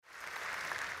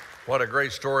What a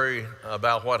great story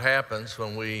about what happens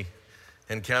when we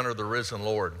encounter the risen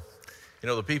Lord. You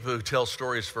know, the people who tell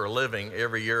stories for a living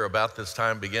every year about this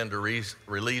time begin to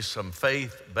release some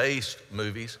faith-based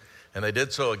movies, and they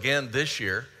did so again this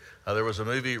year. There was a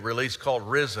movie released called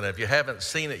Risen. If you haven't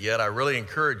seen it yet, I really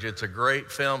encourage you. It's a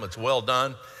great film. It's well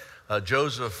done.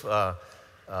 Joseph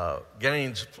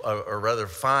Fiennes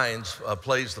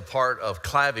plays the part of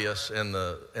Clavius in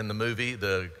the movie,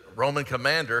 the Roman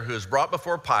commander who is brought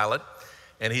before Pilate,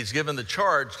 and he's given the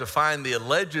charge to find the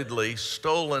allegedly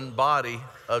stolen body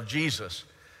of Jesus.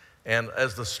 And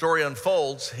as the story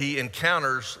unfolds, he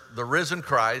encounters the risen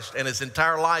Christ, and his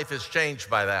entire life is changed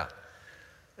by that.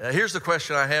 Here's the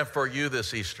question I have for you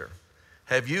this Easter.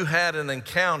 Have you had an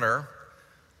encounter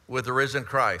with the risen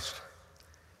Christ?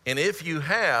 And if you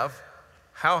have,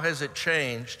 how has it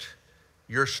changed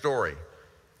your story?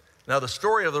 Now, the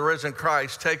story of the risen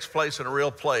Christ takes place in a real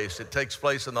place. It takes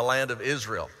place in the land of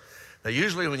Israel. Now,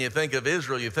 usually when you think of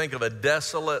Israel, you think of a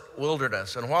desolate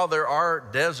wilderness. And while there are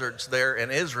deserts there in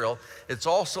Israel, it's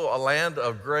also a land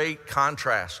of great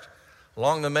contrast.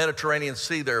 Along the Mediterranean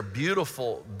Sea, there are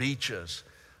beautiful beaches.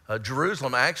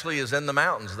 Jerusalem actually is in the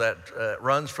mountains that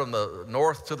runs from the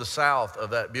north to the south of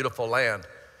that beautiful land.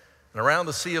 And around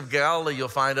the Sea of Galilee, you'll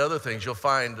find other things. You'll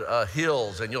find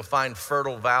hills, and you'll find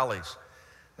fertile valleys.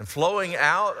 And flowing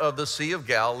out of the Sea of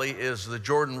Galilee is the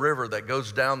Jordan River that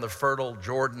goes down the fertile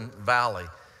Jordan Valley.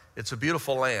 It's a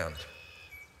beautiful land.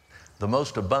 The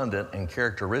most abundant and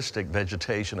characteristic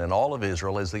vegetation in all of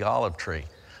Israel is the olive tree.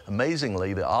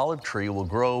 Amazingly, the olive tree will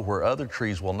grow where other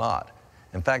trees will not.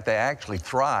 In fact, they actually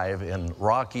thrive in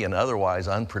rocky and otherwise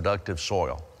unproductive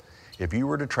soil. If you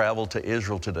were to travel to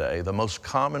Israel today, the most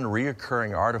common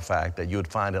reoccurring artifact that you would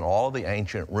find in all the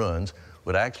ancient ruins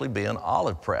would actually be an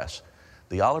olive press.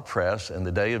 The olive press in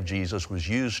the day of Jesus was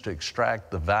used to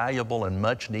extract the valuable and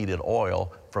much needed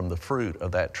oil from the fruit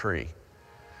of that tree.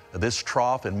 This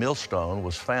trough and millstone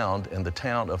was found in the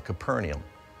town of Capernaum.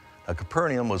 Now,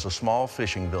 Capernaum was a small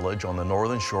fishing village on the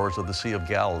northern shores of the Sea of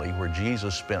Galilee where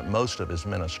Jesus spent most of his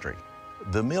ministry.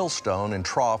 The millstone and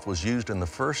trough was used in the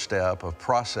first step of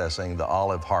processing the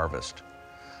olive harvest.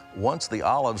 Once the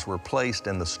olives were placed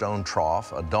in the stone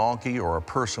trough, a donkey or a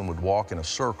person would walk in a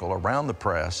circle around the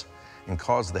press and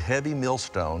cause the heavy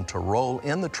millstone to roll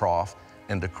in the trough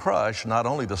and to crush not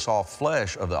only the soft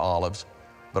flesh of the olives,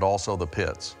 but also the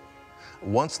pits.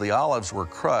 Once the olives were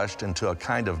crushed into a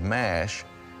kind of mash,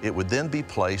 it would then be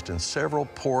placed in several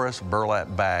porous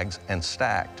burlap bags and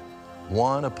stacked,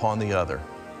 one upon the other,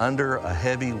 under a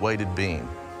heavy weighted beam.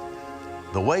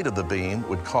 The weight of the beam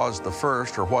would cause the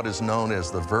first, or what is known as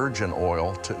the virgin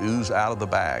oil, to ooze out of the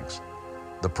bags.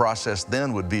 The process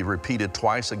then would be repeated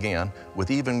twice again with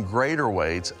even greater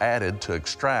weights added to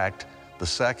extract the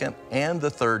second and the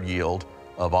third yield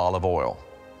of olive oil.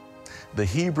 The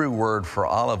Hebrew word for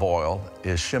olive oil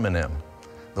is shemenim.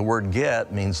 The word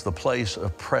get means the place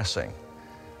of pressing.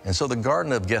 And so the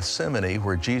Garden of Gethsemane,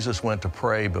 where Jesus went to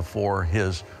pray before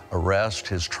his arrest,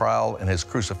 his trial, and his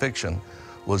crucifixion,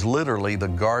 was literally the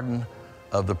garden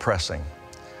of the pressing.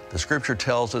 The scripture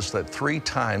tells us that 3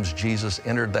 times Jesus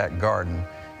entered that garden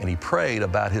and he prayed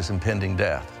about his impending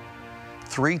death.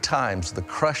 3 times the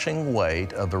crushing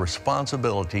weight of the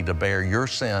responsibility to bear your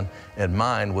sin and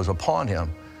mine was upon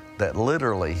him, that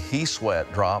literally he sweat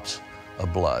drops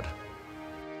of blood.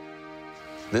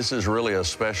 This is really a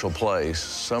special place.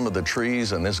 Some of the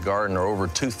trees in this garden are over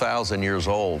 2,000 years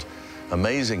old.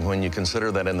 Amazing when you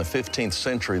consider that in the 15th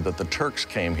century that the Turks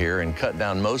came here and cut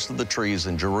down most of the trees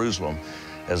in Jerusalem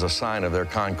as a sign of their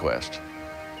conquest.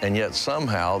 And yet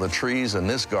somehow the trees in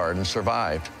this garden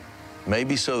survived.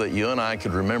 Maybe so that you and I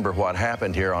could remember what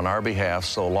happened here on our behalf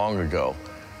so long ago.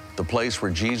 The place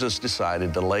where Jesus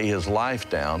decided to lay his life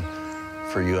down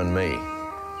for you and me.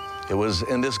 It was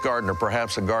in this garden, or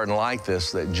perhaps a garden like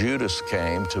this, that Judas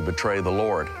came to betray the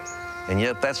Lord. And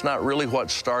yet that's not really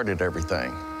what started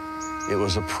everything. It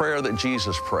was a prayer that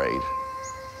Jesus prayed.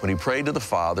 When he prayed to the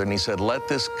Father and he said, "Let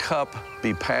this cup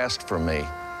be passed from me."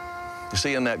 You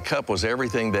see, in that cup was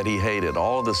everything that he hated,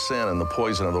 all of the sin and the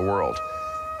poison of the world.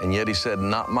 And yet he said,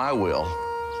 "Not my will,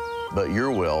 but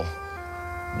your will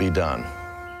be done."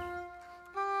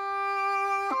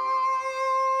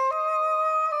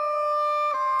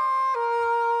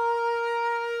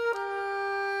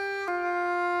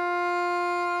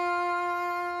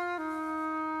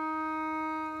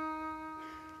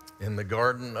 In the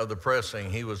garden of the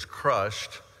pressing, he was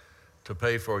crushed to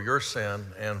pay for your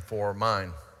sin and for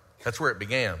mine. That's where it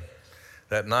began.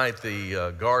 That night,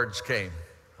 the guards came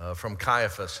from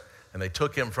Caiaphas, and they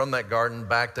took him from that garden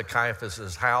back to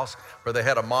Caiaphas's house, where they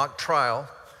had a mock trial,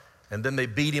 and then they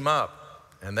beat him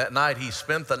up. And that night, he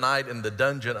spent the night in the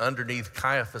dungeon underneath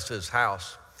Caiaphas'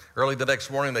 house. Early the next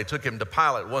morning, they took him to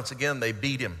Pilate. Once again, they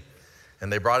beat him,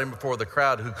 and they brought him before the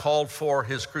crowd who called for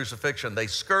his crucifixion. They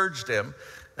scourged him,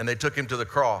 and they took him to the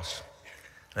cross.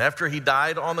 And after he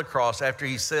died on the cross, after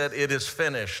he said, "It is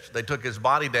finished," they took his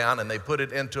body down and they put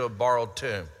it into a borrowed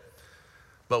tomb.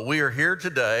 But we are here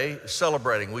today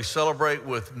celebrating. We celebrate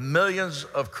with millions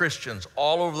of Christians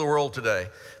all over the world today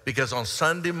because on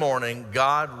Sunday morning,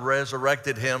 God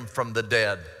resurrected him from the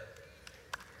dead.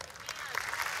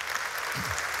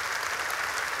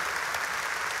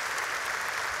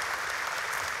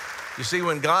 You see,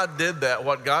 when God did that,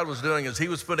 what God was doing is he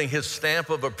was putting his stamp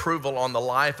of approval on the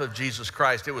life of Jesus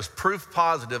Christ. It was proof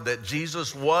positive that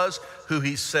Jesus was who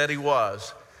he said he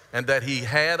was and that he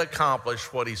had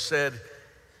accomplished what he said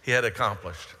he had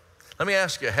accomplished. Let me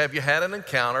ask you, have you had an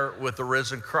encounter with the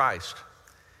risen Christ?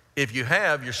 If you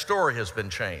have, your story has been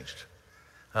changed.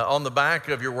 On the back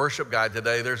of your worship guide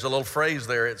today, there's a little phrase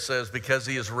there. It says, "Because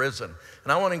he is risen."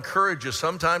 And I want to encourage you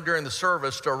sometime during the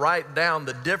service to write down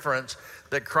the difference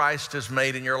that Christ has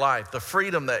made in your life, the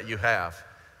freedom that you have,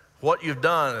 what you've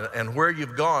done and where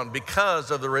you've gone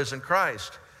because of the risen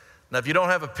Christ. Now, if you don't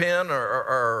have a pen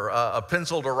or a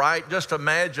pencil to write, just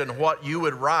imagine what you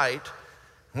would write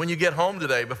when you get home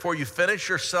today, before you finish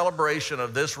your celebration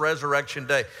of this resurrection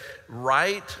day.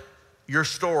 Write your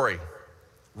story.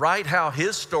 Write how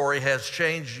his story has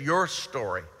changed your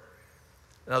story.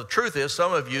 Now, the truth is,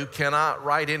 some of you cannot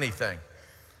write anything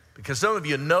because some of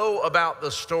you know about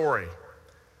the story,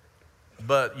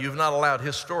 but you've not allowed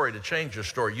his story to change your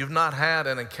story. You've not had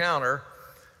an encounter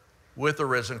with the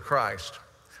risen Christ.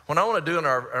 What I want to do in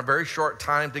our very short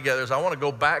time together is I want to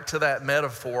go back to that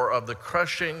metaphor of the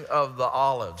crushing of the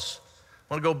olives.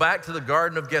 I want to go back to the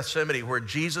Garden of Gethsemane where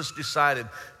Jesus decided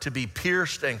to be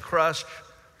pierced and crushed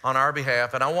on our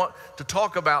behalf. And I want to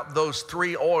talk about those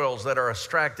three oils that are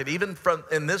extracted, even from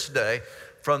in this day,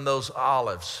 from those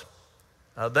olives.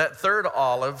 That third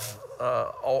olive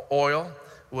oil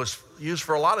was used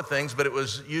for a lot of things, but it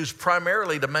was used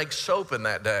primarily to make soap in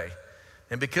that day.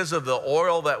 And because of the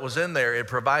oil that was in there, it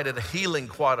provided a healing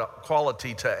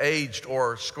quality to aged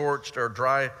or scorched or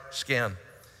dry skin.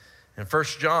 In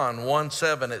 1 John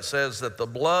 1:7, it says that the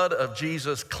blood of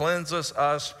Jesus cleanses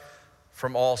us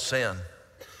from all sin.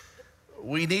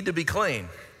 We need to be clean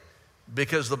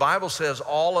because the Bible says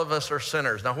all of us are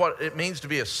sinners. Now, what it means to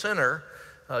be a sinner,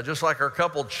 just like our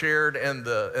couple shared in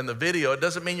the video, it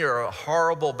doesn't mean you're a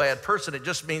horrible, bad person. It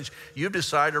just means you've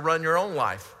decided to run your own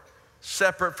life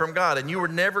separate from God. And you were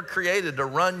never created to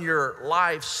run your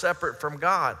life separate from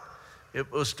God.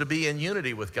 It was to be in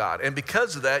unity with God. And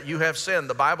because of that, you have sinned.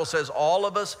 The Bible says all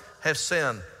of us have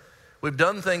sinned. We've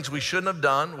done things we shouldn't have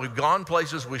done. We've gone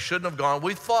places we shouldn't have gone.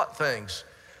 We've thought things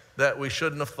that we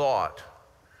shouldn't have thought.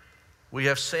 We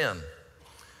have sinned.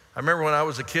 I remember when I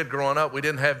was a kid growing up, we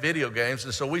didn't have video games,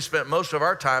 and so we spent most of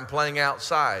our time playing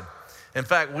outside. In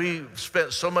fact, we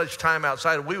spent so much time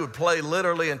outside, we would play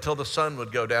literally until the sun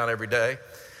would go down every day.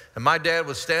 And my dad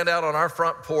would stand out on our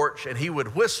front porch and he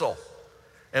would whistle.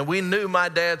 And we knew my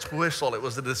dad's whistle. It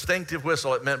was a distinctive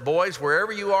whistle. It meant, boys,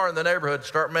 wherever you are in the neighborhood,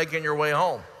 start making your way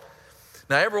home.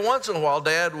 Now, every once in a while,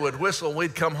 Dad would whistle and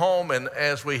we'd come home, and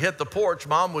as we hit the porch,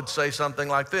 Mom would say something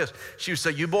like this. She would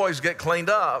say, "You boys get cleaned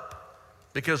up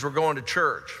because we're going to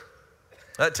church."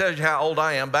 That tells you how old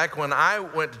I am. Back when I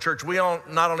went to church, we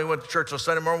not only went to church on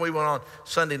Sunday morning, we went on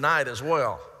Sunday night as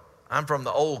well. I'm from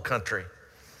the old country.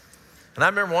 And I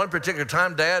remember one particular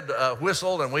time, Dad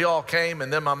whistled and we all came,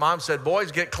 and then my mom said,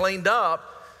 "Boys, get cleaned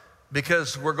up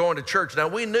because we're going to church." Now,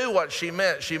 we knew what she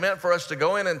meant. She meant for us to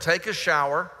go in and take a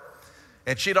shower,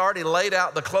 and she'd already laid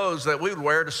out the clothes that we would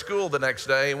wear to school the next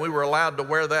day, and we were allowed to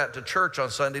wear that to church on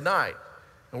Sunday night.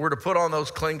 And we were to put on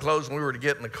those clean clothes and we were to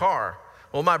get in the car.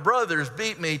 Well, my brothers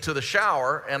beat me to the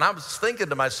shower, and I was thinking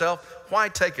to myself, why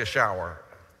take a shower?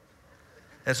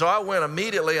 And so I went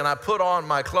immediately and I put on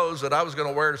my clothes that I was going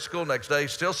to wear to school next day,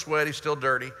 still sweaty, still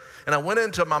dirty. And I went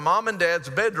into my mom and dad's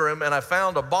bedroom and I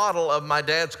found a bottle of my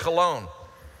dad's cologne.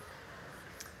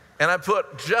 And I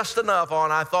put just enough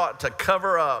on, I thought, to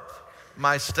cover up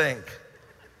my stink.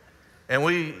 And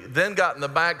we then got in the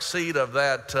back seat of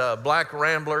that black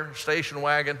Rambler station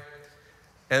wagon.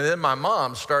 And then my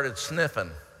mom started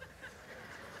sniffing.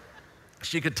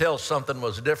 She could tell something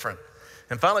was different.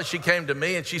 And finally she came to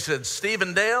me and she said,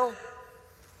 "Stephen Dale,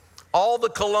 all the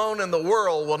cologne in the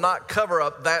world will not cover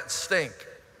up that stink."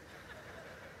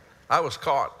 I was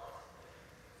caught.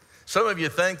 Some of you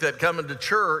think that coming to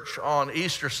church on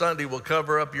Easter Sunday will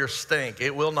cover up your stink.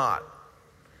 It will not.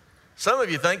 Some of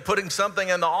you think putting something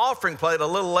in the offering plate a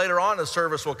little later on in the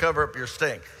service will cover up your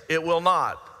stink. It will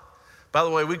not. By the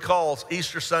way, we call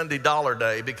Easter Sunday Dollar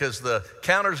Day because the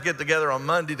counters get together on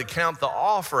Monday to count the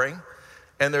offering,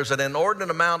 and there's an inordinate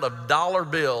amount of dollar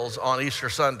bills on Easter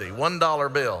Sunday,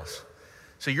 $1 bills.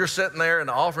 So you're sitting there and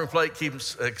the offering plate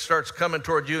starts coming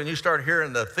toward you, and you start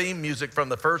hearing the theme music from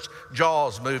the first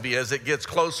Jaws movie as it gets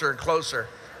closer and closer.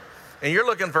 And you're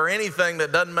looking for anything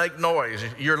that doesn't make noise.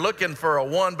 You're looking for a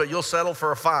 1, but you'll settle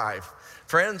for a 5.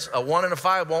 Friends, a 1 and a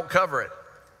 5 won't cover it.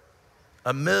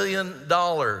 $1 million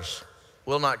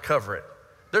will not cover it.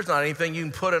 There's not anything you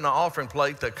can put in an offering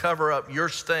plate to cover up your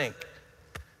stink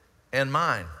and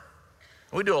mine.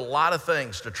 We do a lot of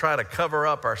things to try to cover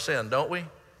up our sin, don't we?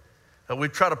 We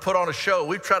try to put on a show.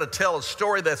 We try to tell a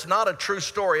story that's not a true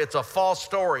story. It's a false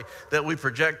story that we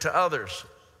project to others.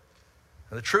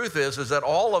 And the truth is that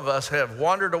all of us have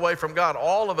wandered away from God.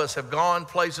 All of us have gone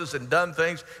places and done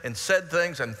things and said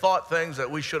things and thought things that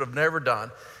we should have never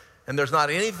done. And there's not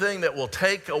anything that will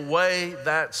take away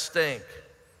that stink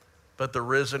but the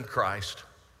risen Christ.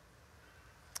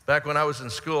 Back when I was in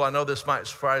school, I know this might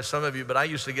surprise some of you, but I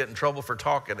used to get in trouble for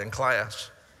talking in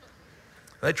class.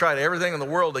 They tried everything in the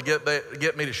world to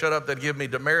get me to shut up. They'd give me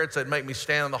demerits. They'd make me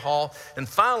stand in the hall. And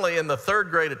finally, in the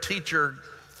 3rd grade, a teacher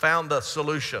found the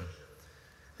solution.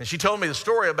 And she told me the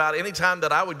story about any time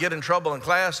that I would get in trouble in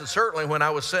class, and certainly when I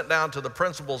was sent down to the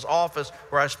principal's office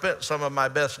where I spent some of my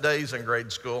best days in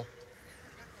grade school,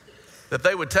 that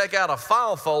they would take out a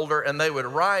file folder and they would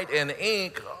write in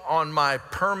ink on my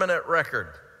permanent record.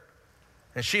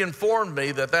 And she informed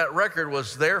me that that record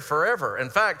was there forever. In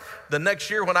fact, the next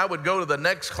year when I would go to the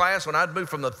next class, when I'd move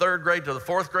from the 3rd grade to the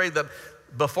 4th grade, that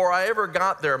before I ever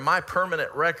got there, my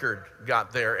permanent record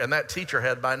got there, and that teacher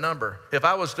had my number. If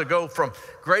I was to go from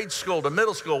grade school to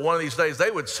middle school one of these days,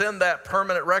 they would send that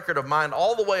permanent record of mine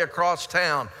all the way across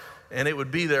town, and it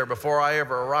would be there before I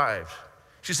ever arrived.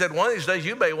 She said, one of these days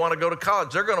you may want to go to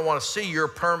college. They're going to want to see your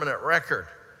permanent record.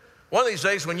 One of these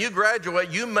days when you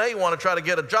graduate, you may want to try to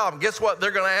get a job. And guess what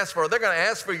they're going to ask for? They're going to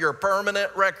ask for your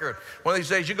permanent record. One of these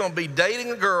days you're going to be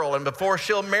dating a girl, and before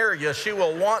she'll marry you, she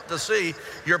will want to see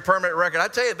your permanent record. I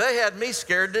tell you, they had me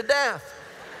scared to death.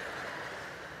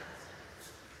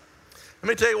 Let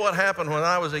me tell you what happened when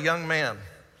I was a young man.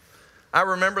 I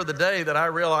remember the day that I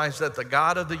realized that the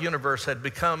God of the universe had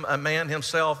become a man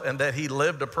himself, and that he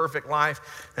lived a perfect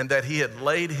life, and that he had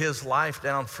laid his life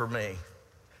down for me.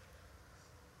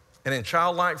 And in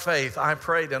childlike faith, I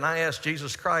prayed and I asked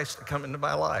Jesus Christ to come into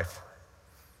my life.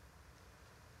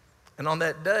 And on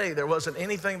that day, there wasn't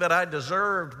anything that I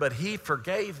deserved, but he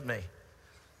forgave me.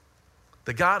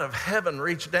 The God of heaven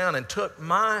reached down and took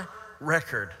my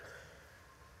record,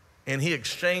 and he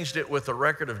exchanged it with the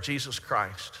record of Jesus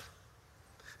Christ.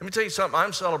 Let me tell you something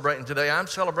I'm celebrating today. I'm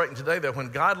celebrating today that when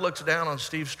God looks down on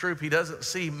Steve Stroop, he doesn't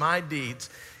see my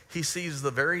deeds. He sees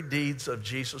the very deeds of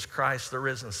Jesus Christ, the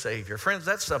risen Savior. Friends,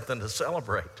 that's something to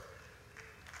celebrate.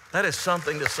 That is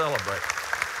something to celebrate.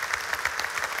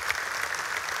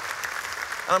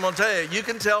 I'm going to tell you, you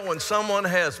can tell when someone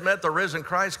has met the risen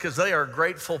Christ because they are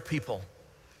grateful people.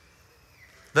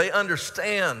 They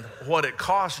understand what it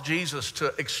cost Jesus to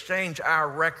exchange our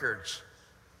records.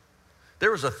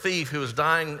 There was a thief who was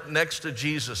dying next to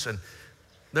Jesus, and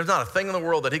there's not a thing in the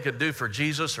world that he could do for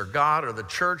Jesus or God or the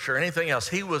church or anything else.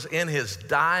 He was in his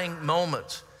dying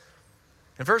moments.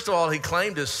 And first of all, he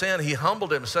claimed his sin. He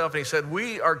humbled himself and he said,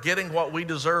 we are getting what we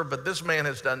deserve, but this man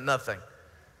has done nothing.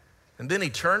 And then he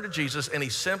turned to Jesus and he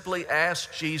simply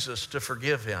asked Jesus to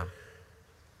forgive him.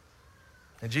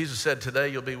 And Jesus said, today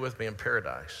you'll be with me in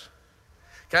paradise.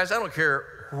 Guys, I don't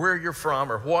care where you're from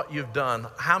or what you've done,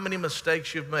 how many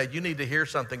mistakes you've made. You need to hear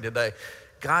something today.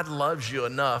 God loves you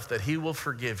enough that he will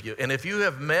forgive you. And if you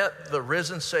have met the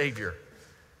risen Savior,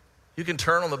 you can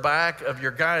turn on the back of your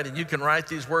guide and you can write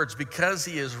these words, because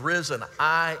he is risen,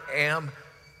 I am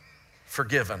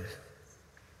forgiven.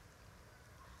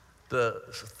 The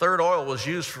 3rd oil was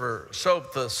used for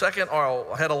soap. The 2nd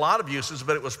oil had a lot of uses,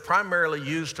 but it was primarily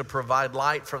used to provide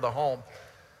light for the home.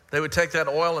 They would take that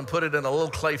oil and put it in a little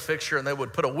clay fixture, and they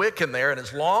would put a wick in there, and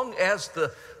as long as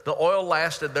the oil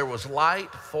lasted, there was light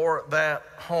for that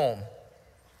home.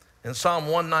 In Psalm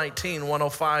 119,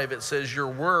 105, it says, your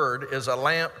word is a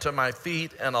lamp to my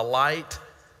feet and a light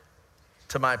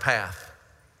to my path.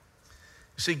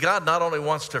 You see, God not only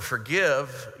wants to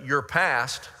forgive your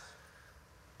past,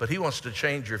 but he wants to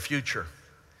change your future.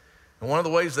 And one of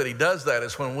the ways that he does that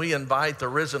is when we invite the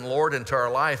risen Lord into our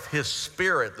life, his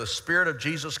Spirit, the Spirit of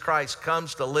Jesus Christ,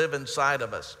 comes to live inside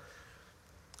of us.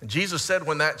 And Jesus said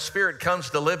when that Spirit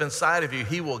comes to live inside of you,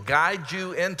 he will guide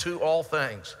you into all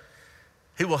things.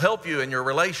 He will help you in your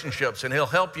relationships, and he'll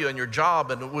help you in your job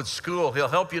and with school. He'll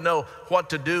help you know what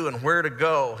to do and where to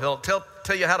go. He'll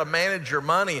tell you how to manage your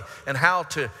money and how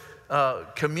to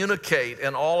communicate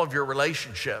in all of your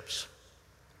relationships.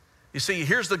 You see,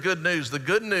 here's the good news. The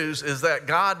good news is that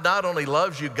God not only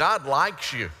loves you, God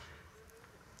likes you.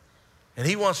 And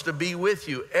He wants to be with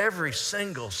you every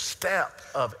single step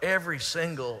of every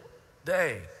single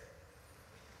day.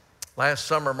 Last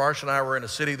summer, Marcia and I were in a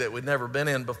city that we'd never been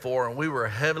in before, and we were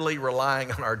heavily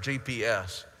relying on our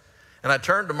GPS. And I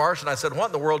turned to Marcia and I said, what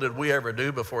in the world did we ever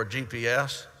do before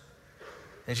GPS?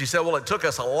 And she said, well, it took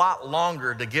us a lot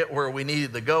longer to get where we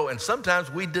needed to go, and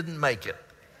sometimes we didn't make it.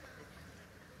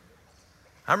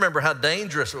 I remember how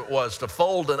dangerous it was to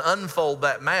fold and unfold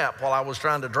that map while I was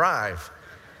trying to drive.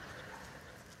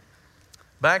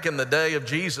 Back in the day of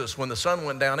Jesus, when the sun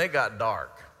went down, it got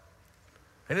dark.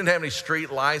 They didn't have any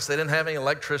street lights. They didn't have any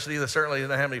electricity. They certainly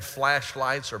didn't have any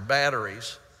flashlights or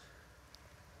batteries.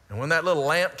 And when that little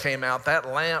lamp came out, that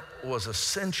lamp was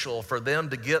essential for them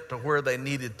to get to where they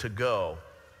needed to go.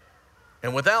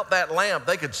 And without that lamp,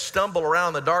 they could stumble around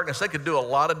in the darkness. They could do a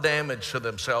lot of damage to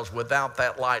themselves without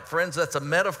that light. Friends, that's a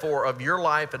metaphor of your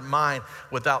life and mine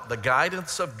without the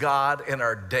guidance of God in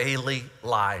our daily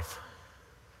life.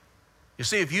 You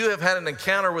see, if you have had an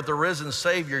encounter with the risen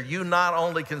Savior, you not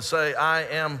only can say, I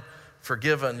am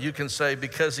forgiven, you can say,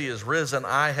 because He is risen,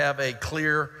 I have a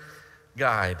clear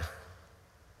guide.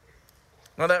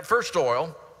 Now that first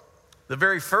oil, the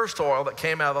very first oil that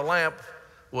came out of the lamp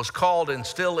was called and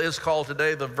still is called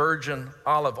today the virgin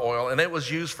olive oil, and it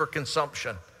was used for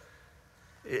consumption.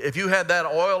 If you had that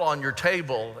oil on your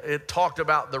table, it talked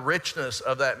about the richness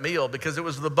of that meal because it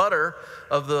was the butter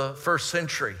of the first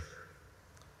century.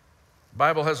 The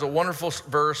Bible has a wonderful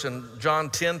verse in John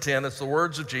 10:10. It's the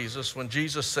words of Jesus when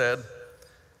Jesus said,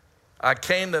 I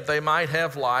came that they might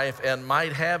have life and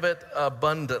might have it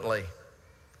abundantly.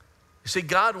 You see,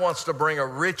 God wants to bring a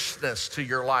richness to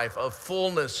your life, a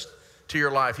fullness to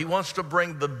your life. He wants to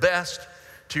bring the best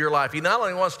to your life. He not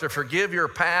only wants to forgive your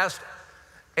past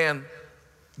and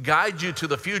guide you to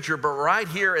the future, but right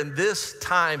here in this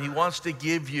time, He wants to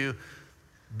give you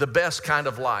the best kind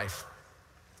of life.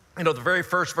 You know, the very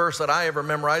first verse that I ever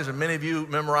memorized, and many of you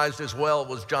memorized as well,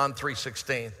 was John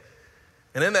 3:16.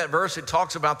 And in that verse, it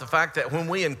talks about the fact that when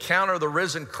we encounter the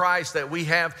risen Christ, that we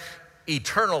have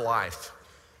eternal life.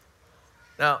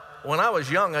 Now, when I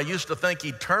was young, I used to think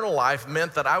eternal life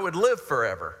meant that I would live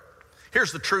forever.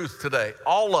 Here's the truth today.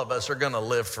 All of us are going to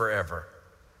live forever.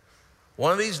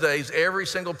 One of these days, every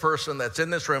single person that's in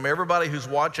this room, everybody who's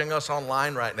watching us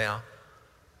online right now,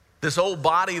 this old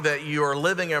body that you are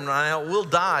living in right now will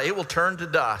die. It will turn to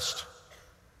dust.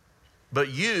 But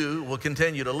you will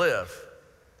continue to live.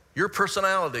 Your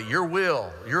personality, your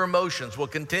will, your emotions will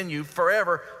continue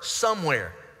forever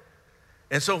somewhere.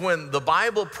 And so when the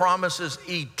Bible promises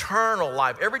eternal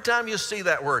life, every time you see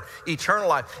that word, eternal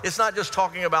life, it's not just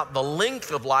talking about the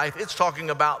length of life, it's talking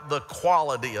about the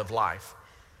quality of life.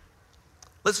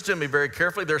 Listen to me very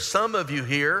carefully. There's some of you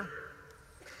here,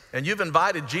 and you've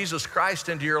invited Jesus Christ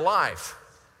into your life,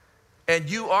 and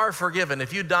you are forgiven.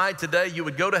 If you died today, you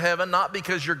would go to heaven, not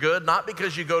because you're good, not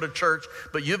because you go to church,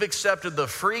 but you've accepted the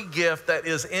free gift that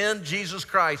is in Jesus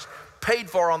Christ, paid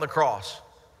for on the cross.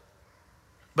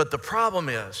 But the problem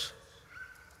is,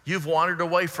 you've wandered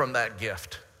away from that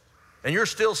gift, and you're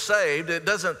still saved. It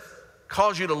doesn't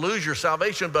cause you to lose your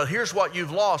salvation, but here's what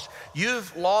you've lost.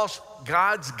 You've lost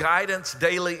God's guidance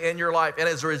daily in your life, and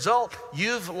as a result,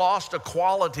 you've lost a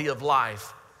quality of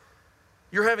life.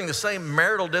 You're having the same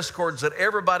marital discords that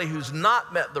everybody who's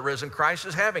not met the risen Christ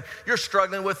is having. You're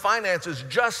struggling with finances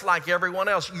just like everyone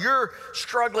else. You're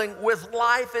struggling with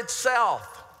life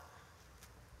itself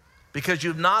because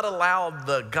you've not allowed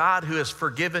the God who has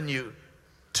forgiven you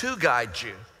to guide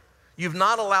you. You've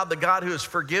not allowed the God who has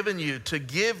forgiven you to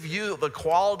give you the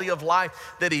quality of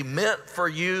life that He meant for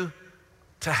you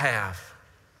to have.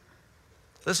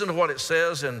 Listen to what it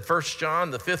says in 1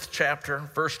 John, the 5th chapter,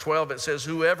 verse 12. It says,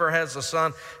 whoever has the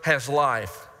Son has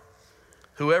life.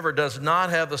 Whoever does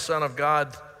not have the Son of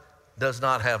God does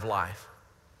not have life.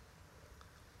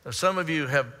 Now, some of you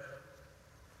have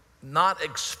not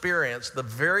experienced the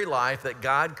very life that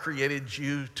God created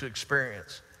you to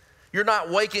experience. You're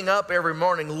not waking up every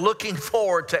morning looking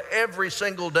forward to every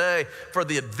single day for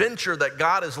the adventure that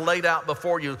God has laid out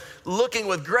before you, looking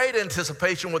with great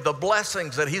anticipation with the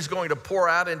blessings that He's going to pour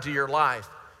out into your life.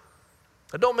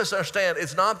 Now, don't misunderstand.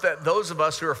 It's not that those of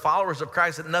us who are followers of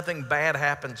Christ that nothing bad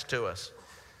happens to us.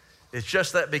 It's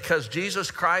just that because Jesus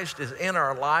Christ is in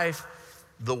our life,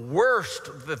 the worst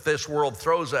that this world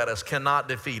throws at us cannot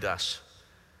defeat us.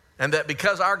 And that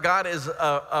because our God is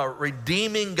a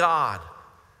redeeming God,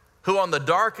 who on the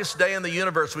darkest day in the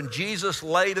universe, when Jesus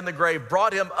laid in the grave,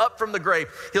 brought him up from the grave,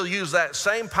 he'll use that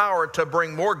same power to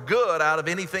bring more good out of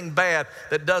anything bad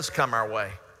that does come our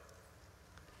way.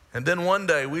 And then one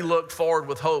day we look forward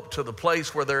with hope to the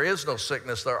place where there is no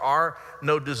sickness, there are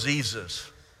no diseases,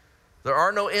 there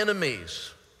are no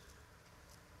enemies.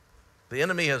 The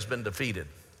enemy has been defeated.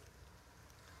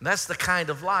 And that's the kind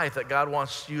of life that God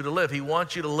wants you to live. He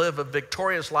wants you to live a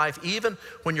victorious life even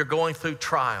when you're going through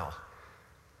trial.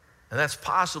 And that's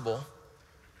possible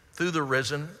through the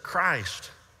risen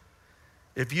Christ.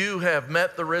 If you have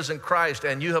met the risen Christ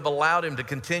and you have allowed him to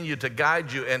continue to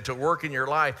guide you and to work in your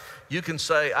life, you can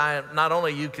say, not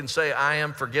only you can say, I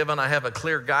am forgiven, I have a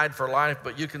clear guide for life,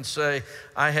 but you can say,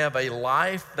 I have a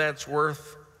life that's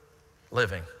worth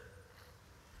living.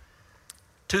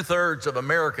 2/3 of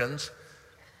Americans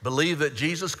believe that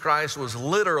Jesus Christ was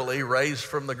literally raised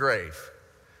from the grave.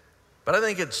 But I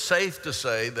think it's safe to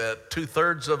say that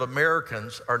 2/3 of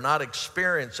Americans are not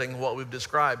experiencing what we've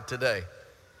described today.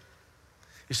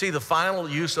 You see, the final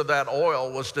use of that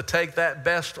oil was to take that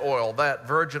best oil, that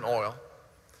virgin oil.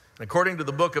 And according to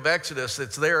the book of Exodus,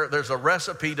 there's a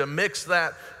recipe to mix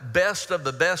that best of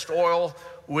the best oil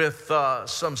with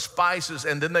some spices,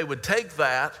 and then they would take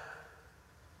that,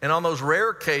 and on those rare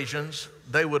occasions,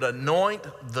 they would anoint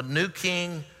the new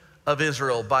king of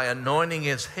Israel by anointing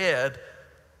his head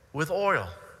with oil.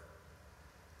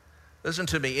 Listen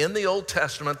to me, in the Old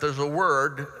Testament, there's a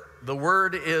word, the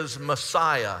word is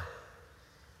Messiah.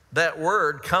 That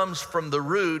word comes from the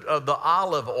root of the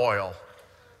olive oil,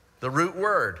 the root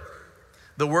word.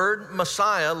 The word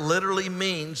Messiah literally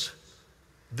means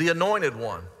the anointed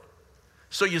one.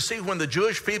 So you see, when the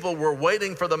Jewish people were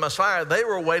waiting for the Messiah, they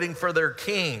were waiting for their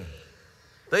king.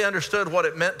 They understood what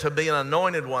it meant to be an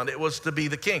anointed one. It was to be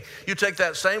the king. You take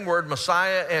that same word,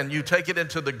 Messiah, and you take it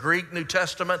into the Greek New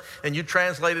Testament, and you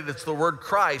translate it, it's the word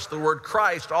Christ. The word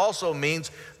Christ also means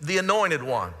the anointed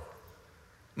one.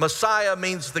 Messiah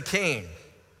means the king.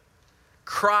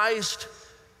 Christ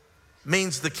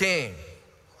means the king.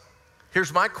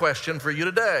 Here's my question for you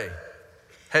today.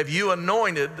 Have you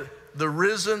anointed the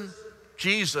risen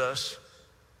Jesus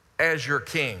as your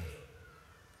king?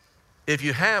 If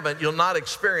you haven't, you'll not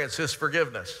experience his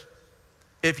forgiveness.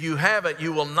 If you haven't,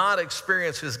 you will not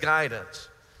experience his guidance.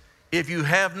 If you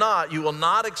have not, you will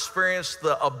not experience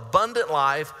the abundant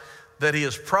life that he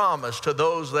has promised to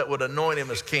those that would anoint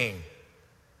him as king.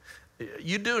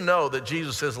 You do know that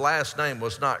Jesus' last name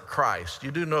was not Christ. You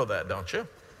do know that, don't you?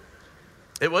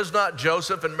 It was not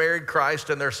Joseph and Mary Christ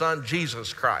and their son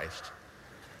Jesus Christ.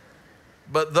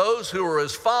 But those who were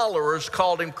his followers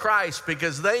called him Christ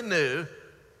because they knew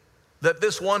that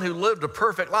this one who lived a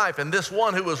perfect life and this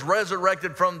one who was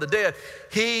resurrected from the dead,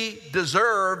 he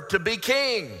deserved to be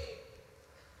king.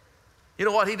 You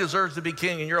know what? He deserves to be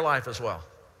king in your life as well.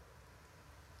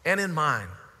 And in mine.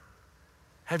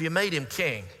 Have you made him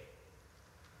king?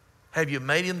 Have you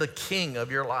made him the king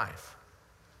of your life?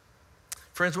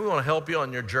 Friends, we want to help you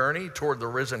on your journey toward the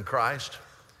risen Christ.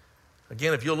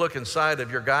 Again, if you'll look inside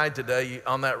of your guide today,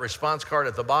 on that response card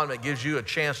at the bottom, it gives you a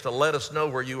chance to let us know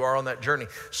where you are on that journey.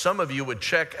 Some of you would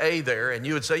check A there and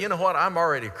you would say, you know what, I'm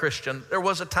already a Christian. There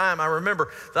was a time I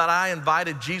remember that I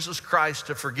invited Jesus Christ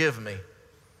to forgive me.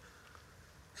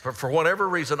 For whatever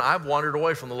reason, I've wandered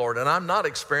away from the Lord and I'm not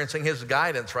experiencing his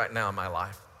guidance right now in my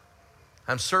life.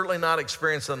 I'm certainly not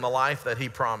experiencing the life that he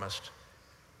promised.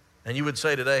 And you would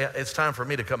say today, it's time for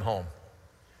me to come home.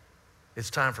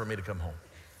 It's time for me to come home.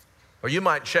 Or you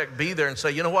might check B there and say,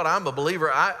 you know what, I'm a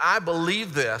believer. I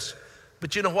believe this,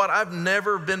 but you know what, I've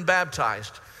never been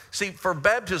baptized. See, for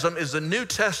baptism is the New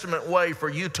Testament way for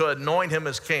you to anoint him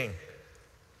as king.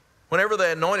 Whenever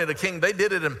they anointed a king, they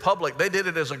did it in public. They did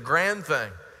it as a grand thing.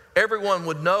 Everyone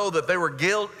would know that they were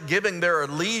giving their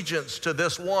allegiance to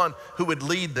this one who would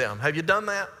lead them. Have you done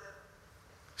that?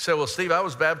 You say, well, Steve, I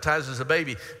was baptized as a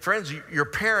baby. Friends, your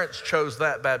parents chose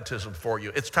that baptism for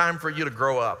you. It's time for you to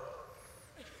grow up.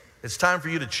 It's time for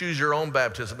you to choose your own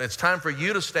baptism. It's time for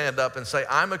you to stand up and say,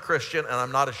 I'm a Christian and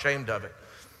I'm not ashamed of it.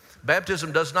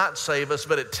 Baptism does not save us,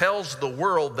 but it tells the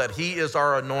world that he is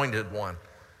our anointed one,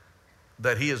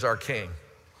 that he is our king.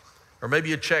 Or maybe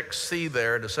you check C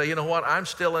there to say, you know what, I'm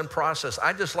still in process.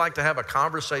 I'd just like to have a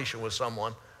conversation with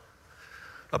someone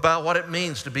about what it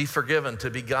means to be forgiven,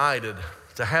 to be guided,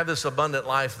 to have this abundant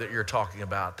life that you're talking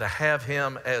about, to have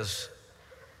him as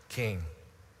king.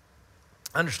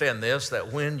 Understand this,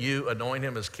 that when you anoint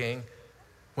him as king,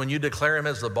 when you declare him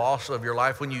as the boss of your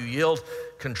life, when you yield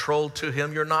control to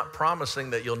him, you're not promising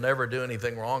that you'll never do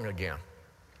anything wrong again.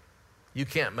 You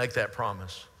can't make that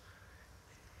promise.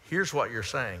 Here's what you're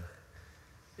saying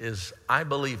is, I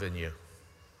believe in you.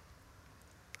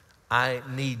 I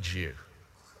need you.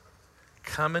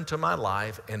 Come into my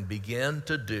life and begin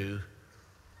to do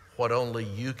what only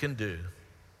you can do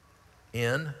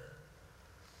in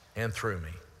and through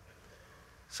me.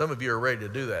 Some of you are ready to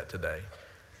do that today.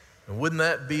 And wouldn't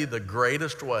that be the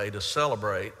greatest way to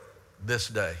celebrate this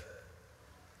day?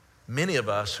 Many of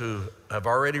us who have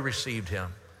already received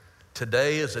him,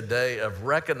 today is a day of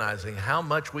recognizing how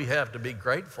much we have to be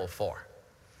grateful for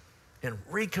and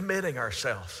recommitting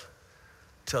ourselves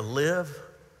to live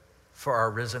for our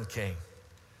risen King.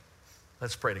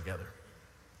 Let's pray together.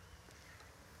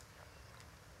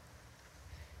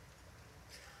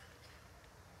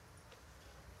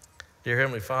 Dear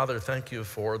Heavenly Father, thank you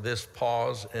for this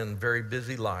pause in very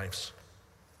busy lives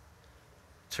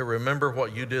to remember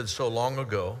what you did so long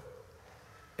ago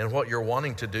and what you're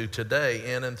wanting to do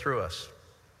today in and through us.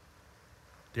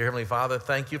 Dear Heavenly Father,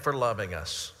 thank you for loving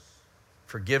us,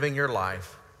 for giving your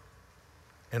life,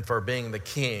 and for being the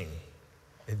King.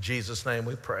 In Jesus' name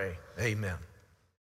we pray, amen.